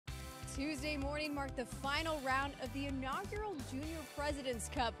Tuesday morning marked the final round of the inaugural Junior President's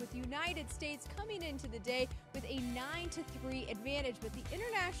Cup, with the United States coming into the day with a 9-3 advantage, but the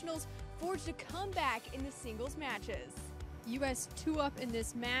Internationals forged a comeback in the singles matches. U.S. 2-up in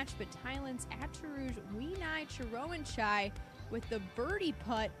this match, but Thailand's Ataruj Winai Charoenchai with the birdie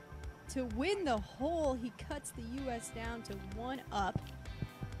putt to win the hole. He cuts the U.S. down to 1-up.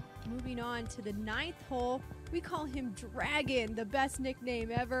 Moving on to the 9th hole, we call him Dragon, the best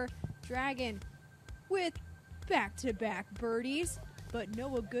nickname ever. Dragon with back-to-back birdies, but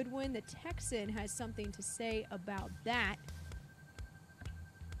Noah Goodwin, the Texan, has something to say about that.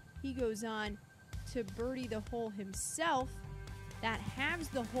 He goes on to birdie the hole himself. That halves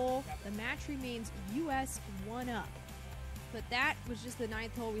the hole. The match remains U.S. 1-up. But that was just the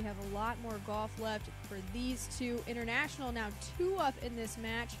 9th hole. We have a lot more golf left for these two. International now 2-up in this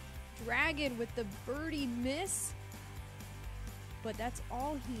match. Dragon with the birdie miss, but that's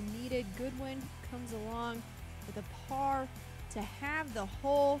all he needed. Goodwin comes along with a par to have the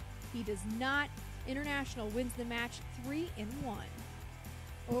hole. He does not. International wins the match 3-1.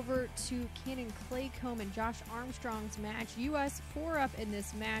 Over to Cannon Claycomb and Josh Armstrong's match. U.S. 4-up in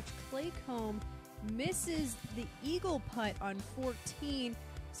this match. Claycomb misses the eagle putt on 14,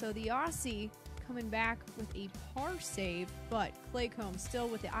 so the Aussie coming back with a par save, but Claycomb still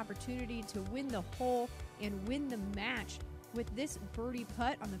with the opportunity to win the hole and win the match with this birdie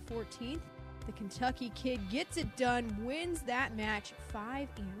putt on the 14th. The Kentucky kid gets it done, wins that match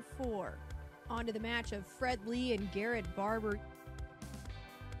 5-4. On to the match of Fred Lee and Garrett Barber.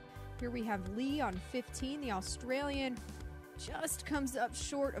 Here we have Lee on 15. The Australian just comes up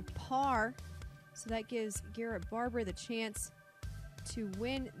short of par, so that gives Garrett Barber the chance to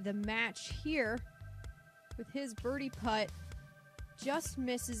win the match here with his birdie putt. Just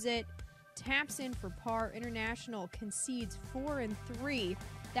misses it, taps in for par. International concedes 4-3.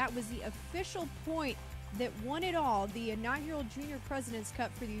 That was the official point that won it all, the inaugural Junior President's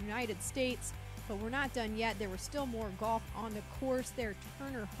Cup for the United States. But we're not done yet. There was still more golf on the course there.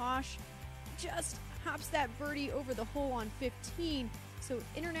 Turner Hosh just hops that birdie over the hole on 15. So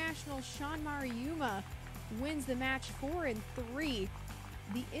International Sean Mariuma wins the match 4-3.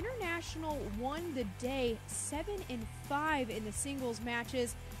 The International won the day 7-5 in the singles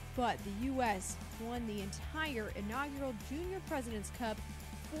matches, but the U.S. won the entire inaugural Junior President's Cup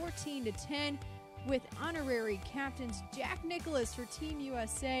 14-10, with honorary captains Jack Nicklaus for Team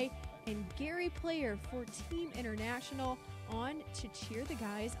USA and Gary Player for Team International on to cheer the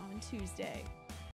guys on Tuesday.